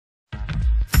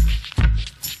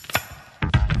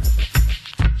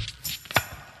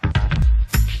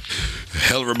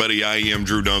Hello, everybody. I am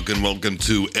Drew Duncan. Welcome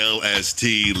to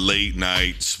LST Late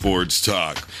Night Sports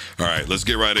Talk. All right, let's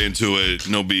get right into it.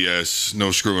 No BS,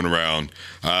 no screwing around.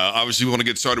 Obviously, we want to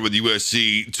get started with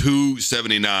UFC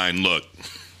 279. Look,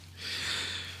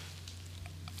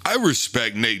 I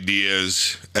respect Nate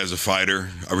Diaz as a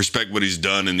fighter. I respect what he's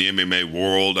done in the MMA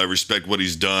world. I respect what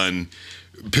he's done,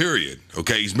 period.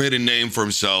 Okay, he's made a name for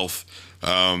himself.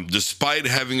 Despite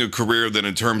having a career that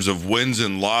in terms of wins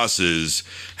and losses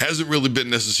hasn't really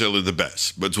been necessarily the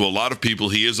best. But to a lot of people,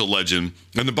 he is a legend.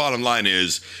 And the bottom line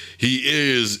is he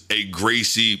is a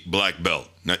Gracie black belt.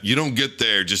 Now, you don't get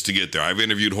there just to get there. I've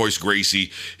interviewed Royce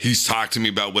Gracie. He's talked to me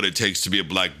about what it takes to be a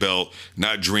black belt,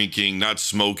 not drinking, not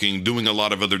smoking, doing a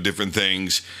lot of other different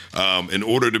things in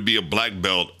order to be a black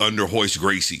belt under Royce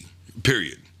Gracie,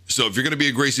 period. So if you're going to be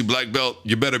a Gracie black belt,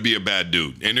 you better be a bad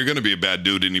dude. And you're going to be a bad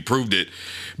dude, and he proved it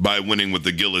by winning with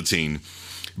the guillotine.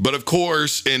 But of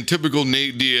course, in typical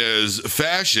Nate Diaz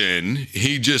fashion,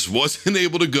 he just wasn't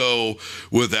able to go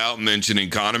without mentioning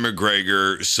Conor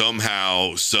McGregor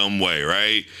somehow, some way,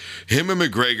 right? Him and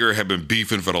McGregor have been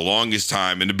beefing for the longest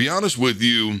time. And to be honest with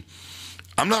you,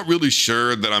 I'm not really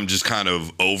sure that I'm just kind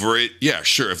of over it. Yeah,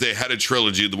 sure. If they had a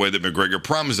trilogy the way that McGregor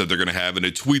promised that they're going to have in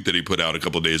a tweet that he put out a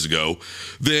couple of days ago,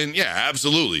 then yeah,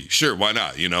 absolutely. Sure, why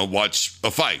not? You know, watch a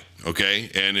fight,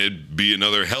 okay? And it'd be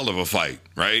another hell of a fight,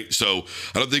 right? So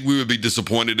I don't think we would be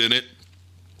disappointed in it.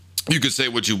 You could say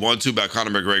what you want to about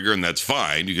Conor McGregor, and that's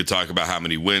fine. You could talk about how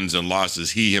many wins and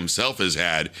losses he himself has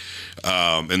had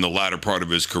in the latter part of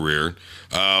his career.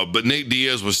 But Nate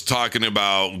Diaz was talking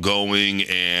about going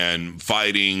and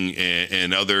fighting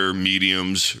in other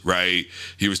mediums, right?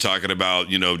 He was talking about,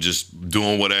 you know, just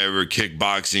doing whatever,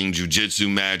 kickboxing, jiu-jitsu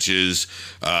matches,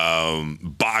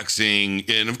 boxing.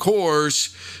 And, of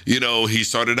course, you know, he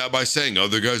started out by saying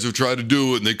other guys have tried to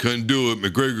do it and they couldn't do it.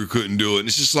 McGregor couldn't do it. And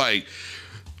it's just like,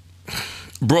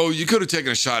 bro, you could have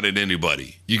taken a shot at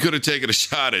anybody. You could have taken a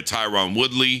shot at Tyron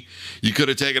Woodley. You could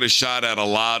have taken a shot at a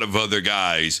lot of other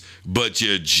guys, but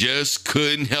you just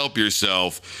couldn't help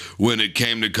yourself when it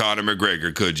came to Conor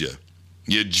McGregor, could you?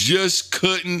 You just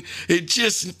couldn't. It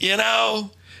just, you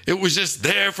know, it was just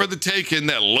there for the taking,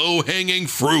 that low-hanging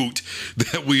fruit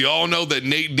that we all know that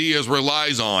Nate Diaz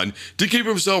relies on to keep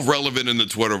himself relevant in the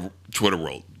Twitter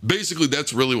world. Basically,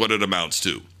 that's really what it amounts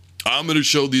to. I'm going to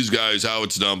show these guys how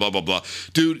it's done, blah, blah, blah.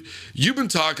 Dude, you've been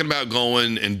talking about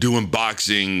going and doing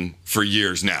boxing for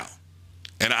years now.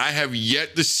 And I have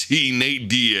yet to see Nate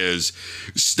Diaz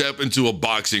step into a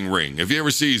boxing ring. If he ever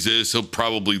sees this, he'll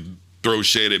probably throw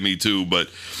shade at me too. But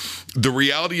the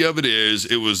reality of it is,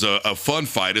 it was a fun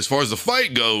fight. As far as the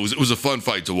fight goes, it was a fun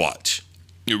fight to watch.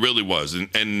 It really was.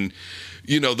 And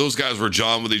you know, those guys were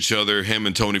jawing with each other, him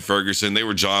and Tony Ferguson. They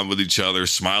were jawing with each other,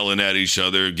 smiling at each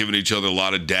other, giving each other a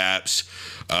lot of daps.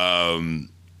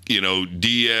 You know,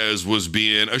 Diaz was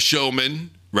being a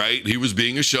showman, right? He was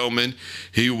being a showman.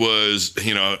 He was,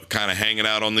 you know, kind of hanging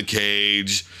out on the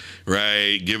cage,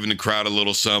 right? Giving the crowd a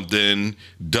little something,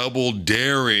 double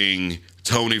daring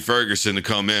Tony Ferguson to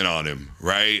come in on him,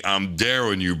 right? I'm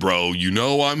daring you, bro. You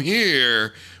know I'm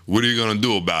here. What are you going to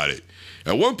do about it?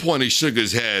 At one point, he shook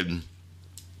his head.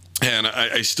 And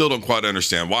I still don't quite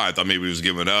understand why. I thought maybe he was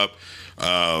giving up.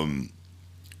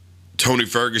 Tony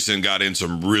Ferguson got in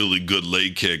some really good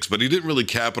leg kicks, but he didn't really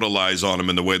capitalize on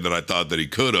them in the way that I thought that he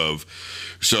could have.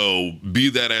 So be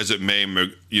that as it may,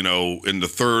 you know, in the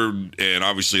third and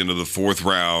obviously into the fourth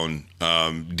round,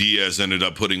 Diaz ended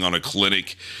up putting on a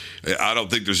clinic. I don't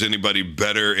think there's anybody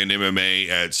better in MMA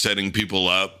at setting people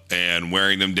up and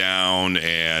wearing them down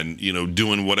and, you know,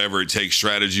 doing whatever it takes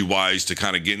strategy-wise to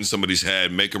kind of get in somebody's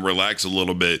head, make them relax a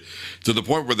little bit to the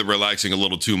point where they're relaxing a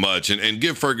little too much. And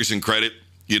give Ferguson credit,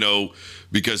 you know,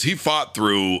 because he fought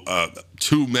through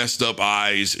two messed up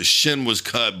eyes. His shin was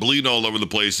cut, bleeding all over the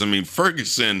place. I mean,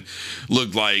 Ferguson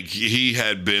looked like he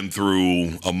had been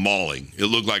through a mauling. It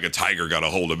looked like a tiger got a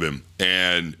hold of him.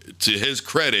 And to his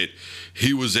credit,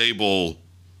 he was able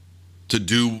to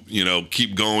do, you know,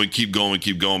 keep going.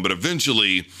 But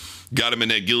eventually got him in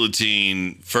that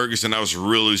guillotine. Ferguson, I was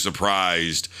really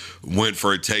surprised, went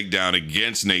for a takedown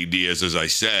against Nate Diaz. As I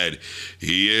said,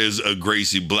 he is a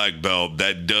Gracie black belt.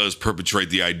 That does perpetrate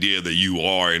the idea that you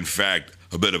are, in fact,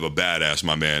 a bit of a badass,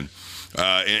 my man.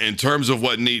 In terms of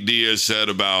what Nate Diaz said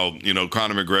about, you know,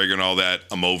 Conor McGregor and all that,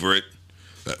 I'm over it.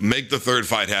 Make the third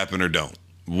fight happen or don't.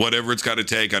 Whatever it's got to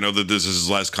take. I know that this is his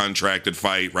last contracted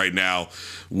fight right now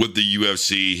with the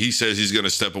UFC. He says he's going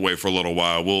to step away for a little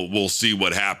while. We'll see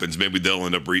what happens. Maybe they'll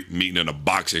end up meeting in a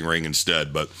boxing ring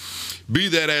instead. But be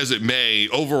that as it may,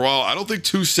 overall, I don't think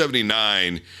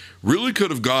 279 really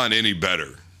could have gone any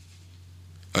better.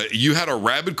 You had a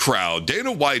rabid crowd.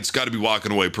 Dana White's got to be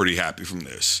walking away pretty happy from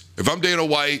this. If I'm Dana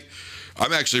White,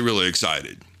 I'm actually really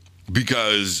excited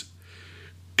because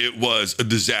it was a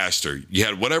disaster. You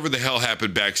had whatever the hell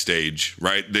happened backstage,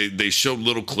 right? They showed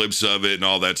little clips of it and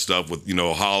all that stuff with,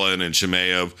 Holland and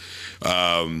Chimaev.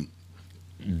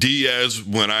 Diaz,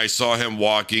 when I saw him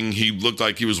walking, he looked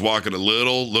like he was walking a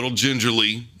little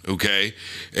gingerly, okay?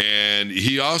 And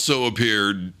he also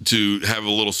appeared to have a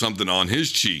little something on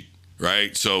his cheek,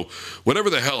 right? So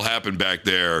whatever the hell happened back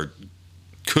there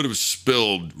could have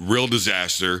spilled real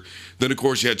disaster. Then, of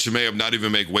course, you had Chimaev not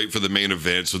even make weight for the main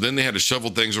event. So then they had to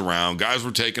shuffle things around. Guys were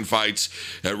taking fights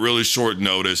at really short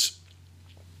notice.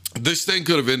 This thing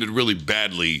could have ended really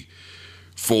badly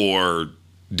for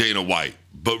Dana White.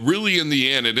 But really, in the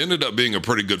end, it ended up being a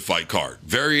pretty good fight card.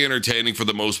 Very entertaining for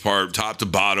the most part, top to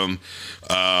bottom.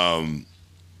 As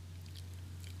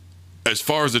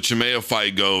far as the Chimaev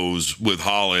fight goes with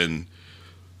Holland,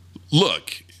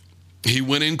 look, he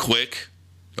went in quick,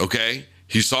 okay?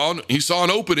 He saw an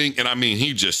opening, and I mean,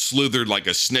 he just slithered like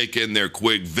a snake in there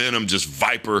quick, venom, just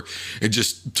viper, and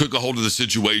just took a hold of the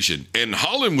situation. And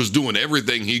Holland was doing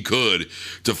everything he could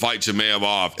to fight Chimaev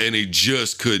off, and he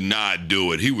just could not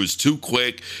do it. He was too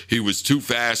quick. He was too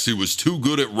fast. He was too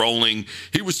good at rolling.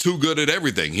 He was too good at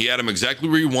everything. He had him exactly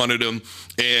where he wanted him,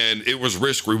 and it was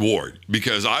risk-reward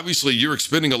because obviously you're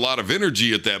expending a lot of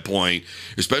energy at that point,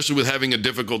 especially with having a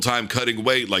difficult time cutting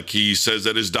weight like he says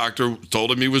that his doctor told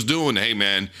him he was doing. Hey,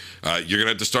 man, you're going to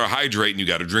have to start hydrating. You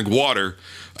got to drink water.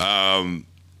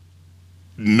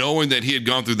 Knowing that he had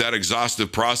gone through that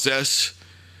exhaustive process,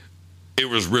 it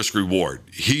was risk reward.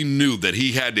 He knew that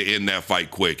he had to end that fight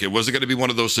quick. It wasn't going to be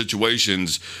one of those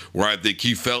situations where I think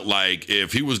he felt like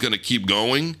if he was going to keep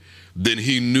going, then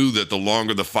he knew that the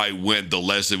longer the fight went, the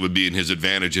less it would be in his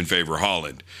advantage in favor of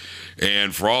Holland.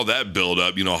 And for all that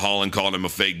buildup, Holland called him a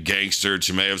fake gangster.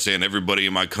 Chimaev saying everybody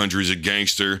in my country is a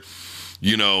gangster.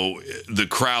 The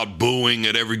crowd booing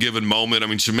at every given moment. I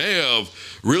mean, Chimaev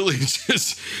really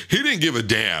he didn't give a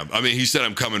damn. I mean, he said,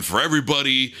 I'm coming for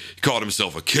everybody. He called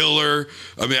himself a killer.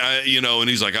 I mean, and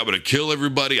he's like, I'm going to kill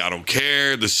everybody. I don't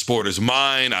care. The sport is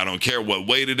mine. I don't care what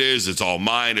weight it is. It's all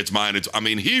mine. It's mine. I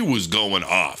mean, he was going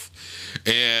off.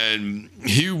 And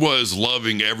he was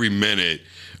loving every minute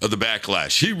of the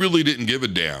backlash. He really didn't give a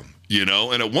damn,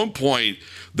 And at one point,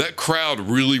 that crowd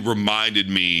really reminded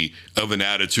me of an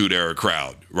Attitude Era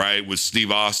crowd, right? With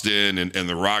Steve Austin and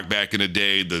The Rock back in the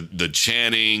day, the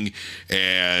chanting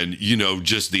and,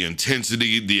 just the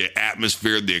intensity, the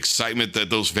atmosphere, the excitement that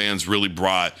those fans really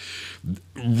brought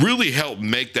really helped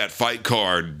make that fight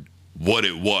card what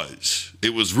it was.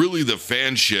 It was really the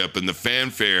fanship and the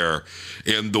fanfare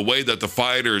and the way that the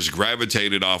fighters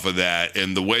gravitated off of that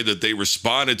and the way that they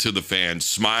responded to the fans,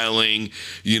 smiling,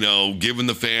 giving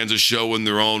the fans a show in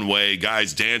their own way,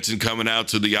 guys dancing, coming out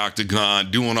to the octagon,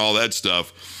 doing all that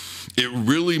stuff. It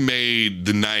really made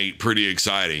the night pretty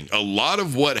exciting. A lot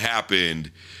of what happened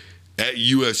at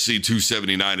UFC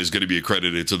 279 is going to be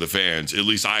accredited to the fans. At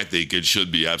least I think it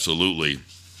should be, absolutely.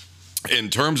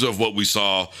 In terms of what we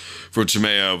saw from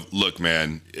Chimaev, look,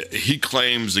 man, he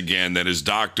claims again that his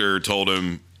doctor told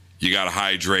him, you got to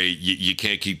hydrate, you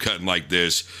can't keep cutting like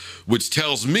this, which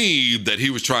tells me that he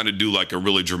was trying to do like a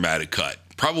really dramatic cut,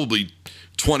 probably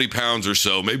 20 pounds or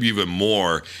so, maybe even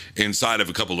more inside of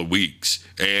a couple of weeks.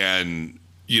 And,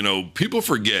 people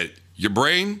forget your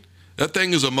brain, that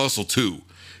thing is a muscle too.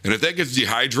 And if that gets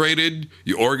dehydrated,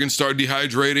 your organs start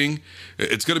dehydrating,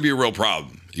 it's going to be a real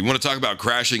problem. You want to talk about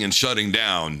crashing and shutting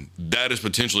down, that is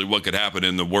potentially what could happen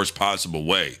in the worst possible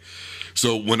way.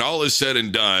 So when all is said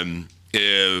and done,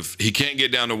 if he can't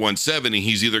get down to 170,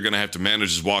 he's either going to have to manage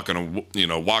his walking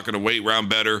a weight round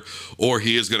better, or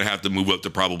he is going to have to move up to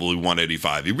probably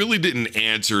 185. He really didn't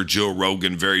answer Joe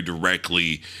Rogan very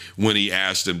directly when he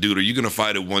asked him, dude, are you going to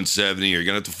fight at 170? Are you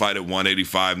going to have to fight at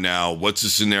 185 now? What's the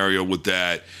scenario with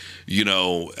that?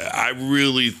 I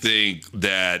really think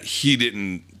that he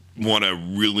didn't want to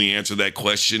really answer that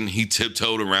question. He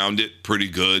tiptoed around it pretty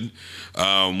good,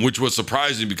 which was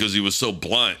surprising because he was so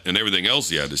blunt and everything else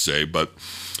he had to say. But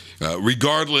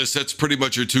regardless, that's pretty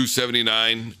much your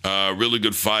 279. Really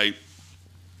good fight.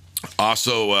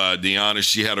 Also, Deanna,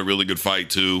 she had a really good fight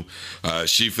too.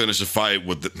 She finished the fight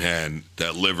with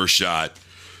that liver shot.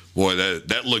 Boy,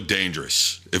 that looked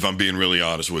dangerous, if I'm being really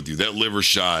honest with you. That liver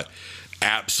shot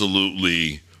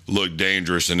absolutely looked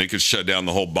dangerous, and it could shut down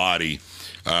the whole body.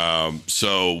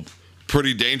 So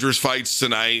pretty dangerous fights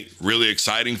tonight, really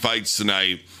exciting fights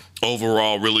tonight.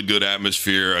 Overall, really good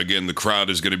atmosphere. Again, the crowd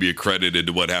is going to be accredited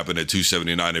to what happened at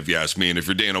 279, if you ask me. And if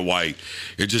you're Dana White,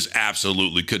 it just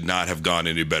absolutely could not have gone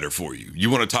any better for you. You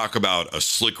want to talk about a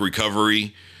slick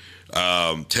recovery?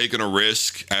 taking a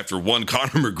risk after one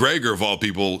Conor McGregor, of all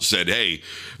people, said, hey,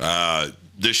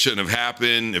 this shouldn't have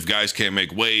happened. If guys can't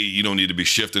make weight, you don't need to be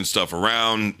shifting stuff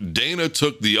around. Dana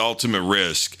took the ultimate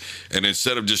risk, and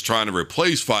instead of just trying to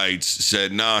replace fights,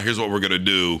 said, nah, here's what we're going to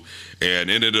do, and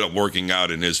ended up working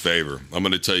out in his favor. I'm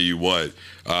going to tell you what,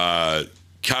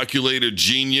 calculated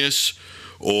genius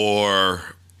or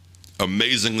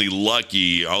amazingly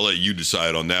lucky, I'll let you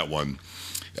decide on that one.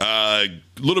 A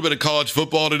little bit of college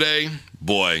football today.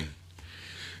 Boy,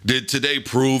 did today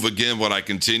prove again what I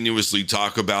continuously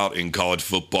talk about in college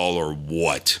football, or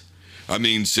what? I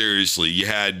mean, seriously, you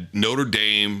had Notre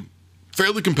Dame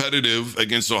fairly competitive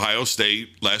against Ohio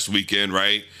State last weekend,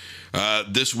 right?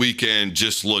 This weekend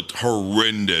just looked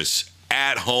horrendous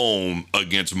at home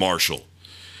against Marshall.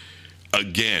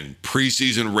 Again,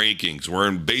 preseason rankings. We're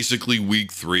in basically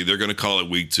week 3. They're going to call it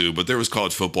week 2, but there was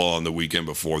college football on the weekend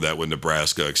before that with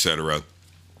Nebraska, etc.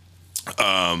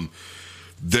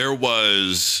 There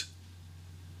was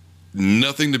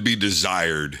nothing to be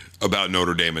desired about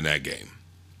Notre Dame in that game.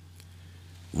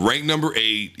 Ranked number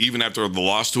 8, even after the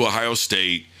loss to Ohio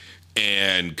State,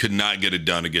 and could not get it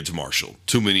done against Marshall.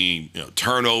 Too many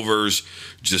turnovers,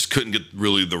 just couldn't get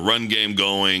really the run game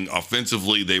going.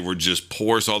 Offensively, they were just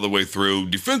porous all the way through.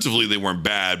 Defensively, they weren't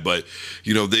bad, but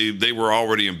they were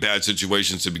already in bad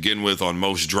situations to begin with on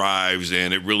most drives,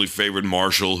 and it really favored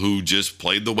Marshall, who just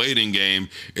played the waiting game,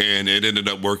 and it ended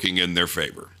up working in their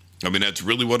favor. I mean, that's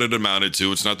really what it amounted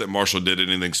to. It's not that Marshall did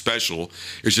anything special.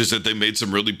 It's just that they made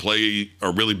some really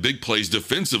big plays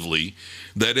defensively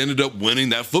that ended up winning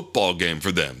that football game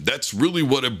for them. That's really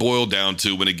what it boiled down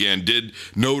to. And again, did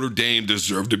Notre Dame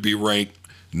deserve to be ranked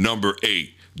number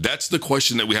 8? That's the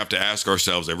question that we have to ask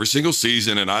ourselves every single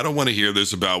season. And I don't want to hear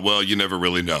this about, well, you never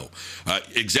really know.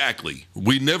 Exactly.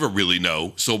 We never really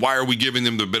know. So why are we giving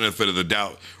them the benefit of the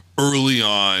doubt early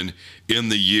on in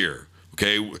the year?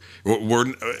 Okay,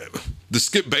 the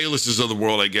Skip Baylesses of the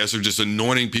world, I guess, are just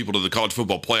anointing people to the college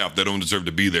football playoff that don't deserve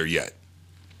to be there yet.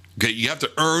 Okay, you have to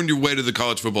earn your way to the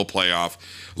college football playoff.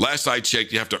 Last I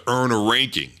checked, you have to earn a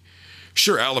ranking.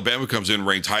 Sure, Alabama comes in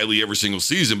ranked highly every single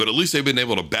season, but at least they've been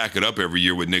able to back it up every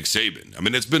year with Nick Saban. I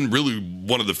mean, it's been really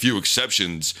one of the few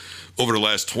exceptions over the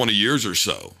last 20 years or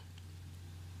so.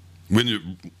 When you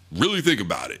really think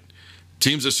about it,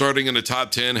 teams that are starting in the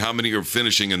top 10, how many are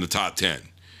finishing in the top 10?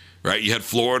 Right? You had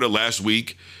Florida last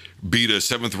week beat a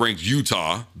 7th-ranked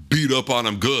Utah, beat up on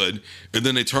them good, and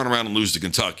then they turn around and lose to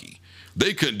Kentucky.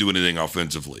 They couldn't do anything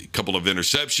offensively. A couple of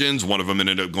interceptions. One of them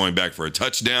ended up going back for a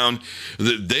touchdown.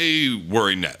 They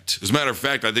were inept. As a matter of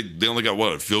fact, I think they only got,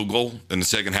 a field goal in the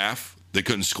second half. They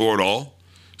couldn't score at all.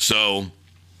 So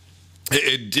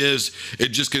it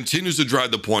just continues to drive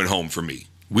the point home for me.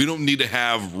 We don't need to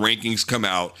have rankings come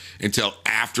out until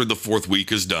after the 4th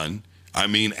week is done. I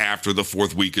mean after the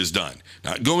 4th week is done.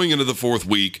 Not going into the 4th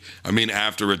week, I mean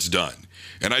after it's done.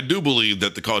 And I do believe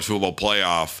that the college football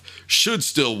playoff should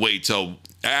still wait till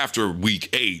after week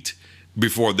 8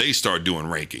 before they start doing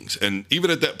rankings. And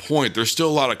even at that point, there's still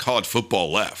a lot of college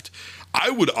football left. I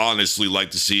would honestly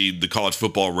like to see the college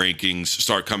football rankings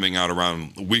start coming out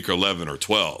around week 11 or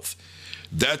 12.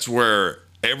 That's where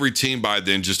every team by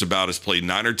then just about has played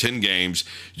 9 or 10 games.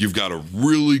 You've got a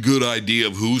really good idea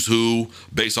of who's who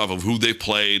based off of who they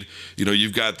played.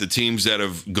 You've got the teams that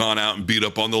have gone out and beat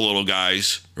up on the little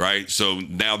guys, right? So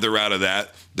now they're out of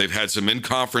that. They've had some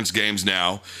in-conference games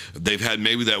now. They've had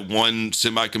maybe that one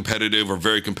semi-competitive or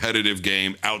very competitive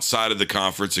game outside of the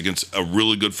conference against a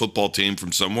really good football team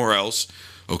from somewhere else,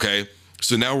 okay?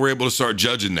 So now we're able to start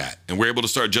judging that. And we're able to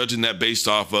start judging that based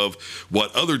off of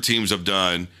what other teams have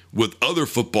done with other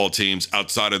football teams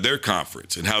outside of their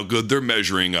conference and how good they're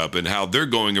measuring up and how they're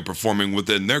going and performing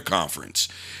within their conference.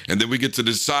 And then we get to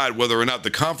decide whether or not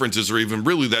the conferences are even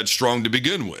really that strong to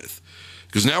begin with.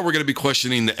 Because now we're going to be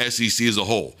questioning the SEC as a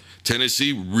whole.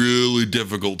 Tennessee, really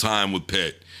difficult time with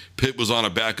Pitt. Pitt was on a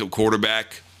backup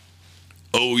quarterback.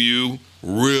 OU,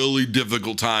 really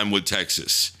difficult time with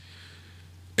Texas.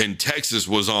 And Texas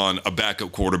was on a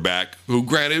backup quarterback who,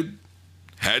 granted,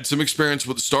 had some experience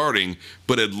with starting,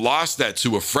 but had lost that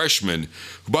to a freshman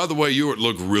who, by the way,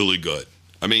 looked really good.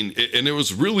 I mean, and it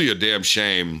was really a damn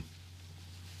shame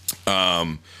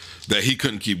that he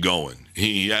couldn't keep going.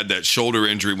 He had that shoulder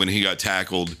injury when he got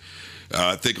tackled.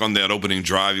 I think on that opening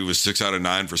drive, he was 6 out of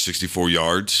 9 for 64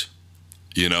 yards.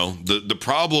 The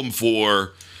problem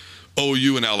for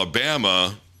OU and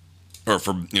Alabama, or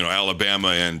for Alabama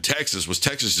and Texas, was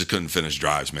Texas just couldn't finish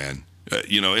drives, man.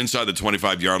 inside the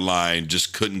 25-yard line,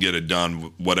 just couldn't get it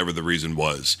done, whatever the reason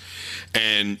was.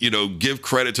 And, give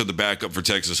credit to the backup for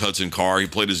Texas, Hudson Carr. He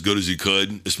played as good as he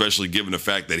could, especially given the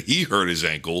fact that he hurt his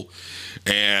ankle.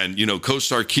 And, Coach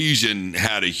Sarkisian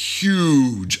had a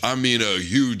huge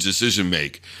decision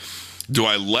make. Do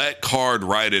I let Card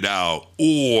ride it out,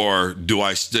 or do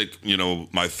I stick,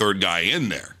 my third guy in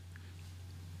there?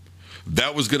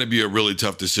 That was going to be a really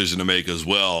tough decision to make as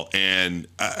well. And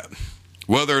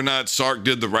whether or not Sark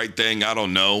did the right thing, I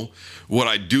don't know. What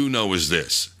I do know is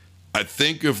this. I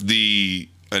think if the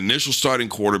initial starting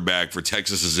quarterback for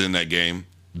Texas is in that game,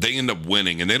 they end up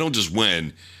winning. And they don't just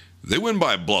win. They win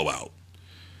by a blowout.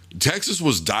 Texas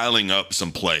was dialing up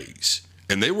some plays,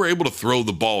 and they were able to throw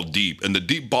the ball deep, and the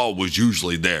deep ball was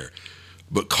usually there.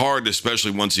 But Card,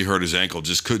 especially once he hurt his ankle,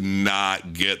 just could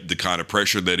not get the kind of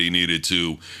pressure that he needed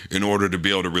to in order to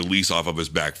be able to release off of his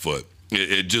back foot.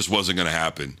 It just wasn't going to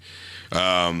happen.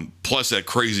 Plus that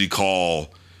crazy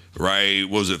call, right?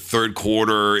 Was it third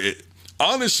quarter?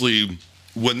 Honestly,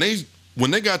 when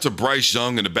they got to Bryce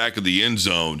Young in the back of the end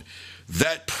zone,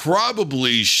 that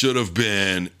probably should have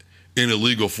been an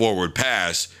illegal forward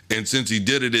pass. And since he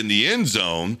did it in the end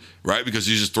zone, right, because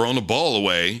he's just throwing the ball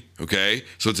away, okay,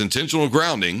 so it's intentional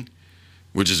grounding,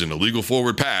 which is an illegal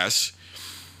forward pass,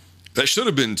 that should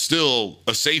have been still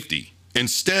a safety.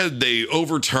 Instead, they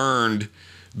overturned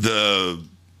the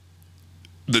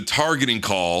targeting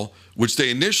call, which they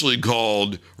initially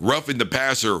called roughing the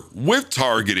passer with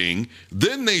targeting.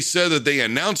 Then they said that they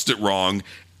announced it wrong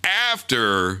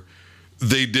after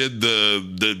they did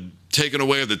the taking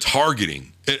away of the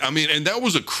targeting. And that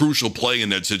was a crucial play in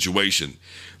that situation.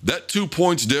 That 2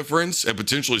 points difference and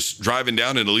potentially driving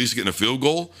down and at least getting a field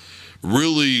goal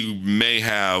really may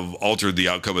have altered the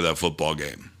outcome of that football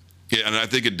game. Yeah, and I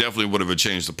think it definitely would have a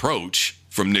changed approach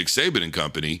from Nick Saban and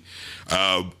company.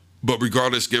 But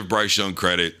regardless, give Bryce Young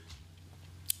credit.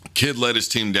 Kid let his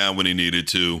team down when he needed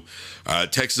to.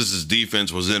 Texas's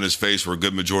defense was in his face for a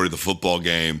good majority of the football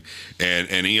game,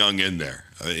 and he hung in there.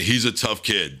 He's a tough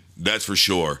kid, that's for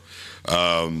sure.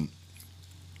 I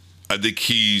think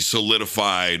he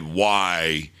solidified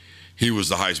why he was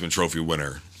the Heisman Trophy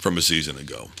winner from a season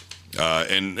ago.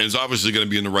 And is obviously going to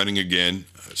be in the running again.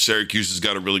 Syracuse has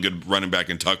got a really good running back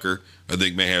in Tucker. I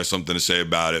think may have something to say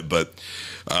about it. But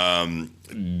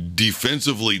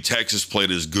defensively, Texas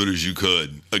played as good as you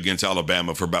could against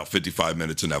Alabama for about 55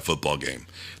 minutes in that football game.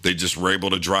 They just were able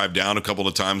to drive down a couple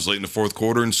of times late in the fourth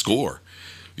quarter and score.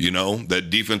 That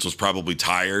defense was probably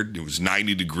tired. It was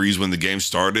 90 degrees when the game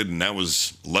started, and that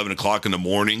was 11 o'clock in the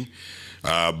morning.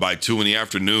 By 2 in the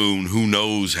afternoon, who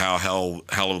knows how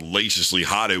hellaciously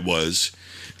hot it was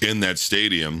in that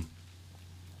stadium.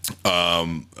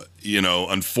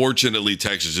 Unfortunately,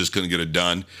 Texas just couldn't get it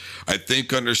done. I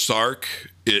think under Sark,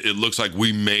 it looks like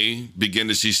we may begin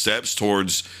to see steps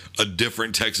towards a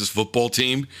different Texas football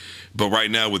team. But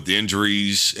right now, with the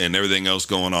injuries and everything else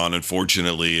going on,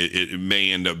 unfortunately, it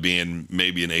may end up being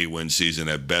maybe an 8-win season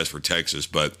at best for Texas.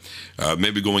 But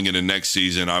maybe going into next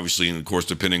season, obviously, and of course,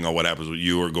 depending on what happens with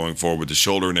you or going forward with the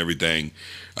shoulder and everything,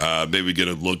 maybe get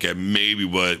a look at maybe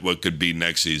what could be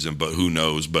next season. But who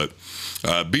knows? But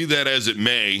be that as it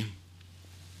may,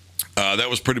 that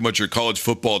was pretty much your college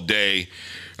football day.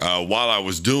 While I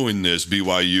was doing this,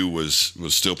 BYU was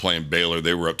still playing Baylor.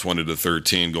 They were up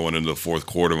 20-13 going into the fourth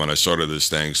quarter when I started this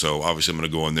thing. So obviously I'm going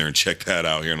to go in there and check that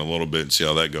out here in a little bit and see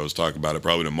how that goes. Talk about it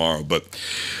probably tomorrow. But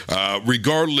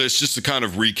regardless, just to kind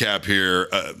of recap here,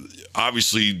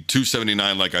 obviously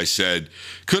 279, like I said,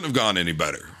 couldn't have gone any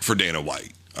better for Dana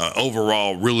White.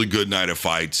 Overall, really good night of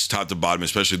fights, top to bottom,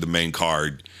 especially the main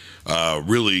card.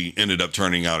 Really ended up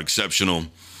turning out exceptional.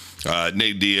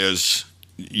 Nate Diaz,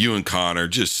 you and Connor,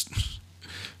 just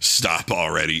stop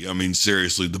already. I mean,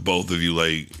 seriously, the both of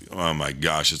you, oh my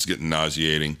gosh, it's getting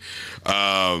nauseating.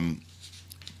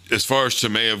 As far as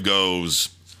Chimaev goes,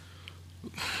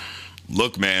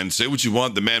 look, man, say what you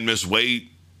want. The man missed weight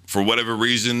for whatever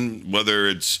reason, whether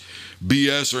it's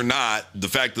BS or not. The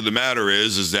fact of the matter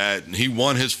is that he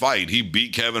won his fight. He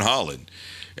beat Kevin Holland.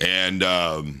 And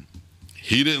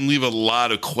he didn't leave a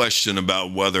lot of question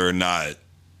about whether or not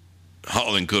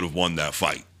Holland could have won that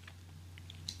fight.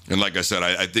 And like I said,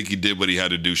 I think he did what he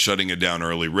had to do, shutting it down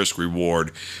early, risk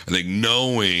reward. I think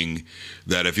knowing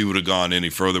that if he would have gone any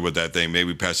further with that thing,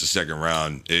 maybe past the second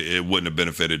round, it wouldn't have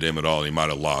benefited him at all. He might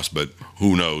have lost, but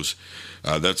who knows?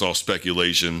 That's all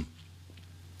speculation.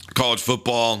 College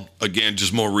football, again,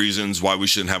 just more reasons why we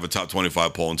shouldn't have a top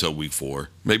 25 poll until week 4,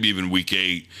 maybe even week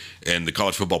 8. And the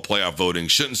college football playoff voting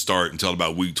shouldn't start until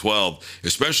about week 12,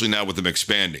 especially now with them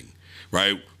expanding.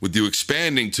 right? With you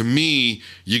expanding, to me,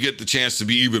 you get the chance to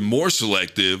be even more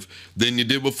selective than you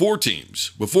did with 4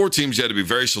 teams. With 4 teams, you had to be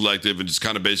very selective and just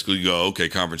kind of basically go, okay,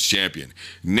 conference champion.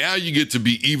 Now you get to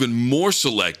be even more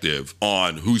selective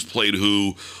on who's played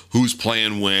who's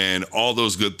playing when, all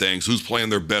those good things, who's playing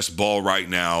their best ball right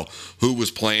now, who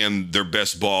was playing their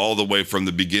best ball all the way from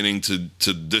the beginning to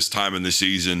this time in the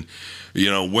season. You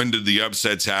know, when did the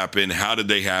upsets happen? How did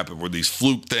they happen? Were these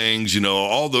fluke things? You know,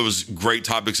 all those great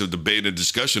topics of debate and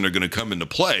discussion are going to come into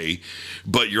play,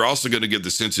 but you're also going to get the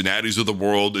Cincinnatis of the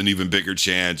world an even bigger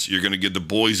chance. You're going to get the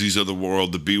Boise's of the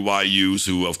world, the BYUs,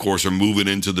 who, of course, are moving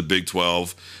into the Big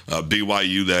 12,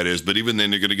 BYU, that is. But even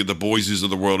then, you're going to get the Boise's of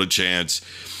the world a chance.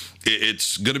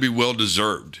 It's going to be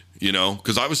well-deserved, you know,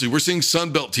 because obviously we're seeing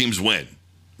Sun Belt teams win,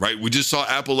 right? We just saw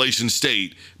Appalachian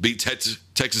State beat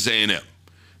Texas A&M.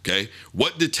 Okay,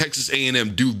 what did Texas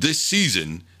A&M do this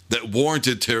season that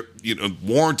warranted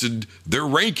their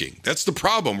ranking? That's the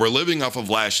problem. We're living off of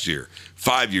last year,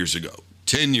 5 years ago,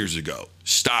 10 years ago.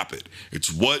 Stop it.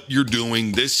 It's what you're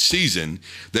doing this season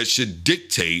that should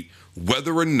dictate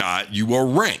whether or not you are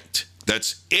ranked.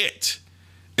 That's it.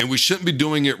 And we shouldn't be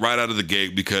doing it right out of the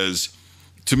gate because,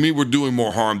 to me, we're doing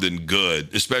more harm than good,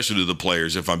 especially to the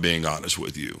players, if I'm being honest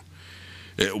with you.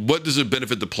 What does it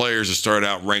benefit the players to start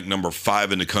out ranked number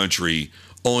 5 in the country,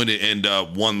 only to end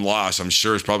up one loss? I'm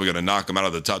sure it's probably going to knock them out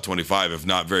of the top 25, if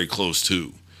not very close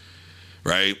to.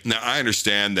 Right? Now, I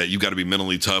understand that you've got to be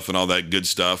mentally tough and all that good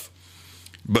stuff,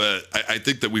 but I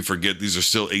think that we forget these are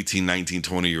still 18, 19,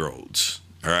 20-year-olds.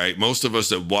 All right? Most of us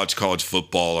that watch college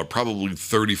football are probably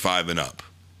 35 and up.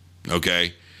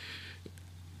 Okay?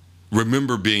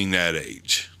 Remember being that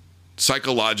age.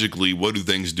 Psychologically, what do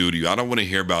things do to you? I don't want to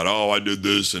hear about, oh, I did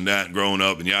this and that growing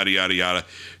up and yada, yada, yada.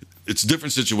 It's a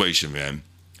different situation, man.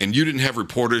 And you didn't have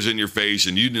reporters in your face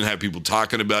and you didn't have people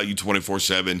talking about you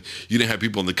 24/7. You didn't have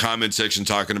people in the comment section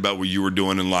talking about what you were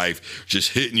doing in life,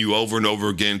 just hitting you over and over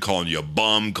again, calling you a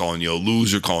bum, calling you a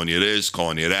loser, calling you this,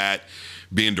 calling you that,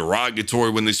 being derogatory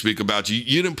when they speak about you.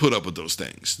 You didn't put up with those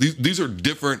things. These are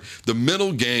different. The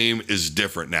mental game is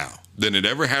different now than it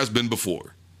ever has been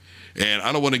before. And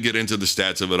I don't want to get into the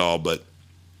stats of it all, but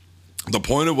the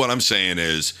point of what I'm saying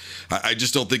is I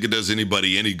just don't think it does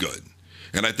anybody any good.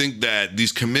 And I think that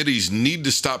these committees need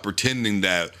to stop pretending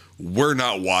that we're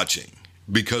not watching,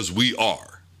 because we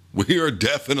are. We are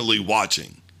definitely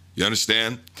watching. You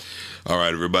understand? All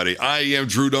right, everybody. I am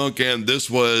Drew Dunk, and this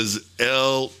was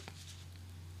LST,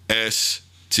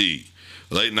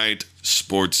 Late Night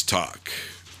Sports Talk.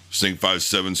 Sync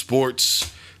 57 Sports.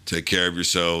 Take care of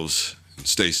yourselves.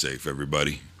 Stay safe,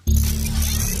 everybody.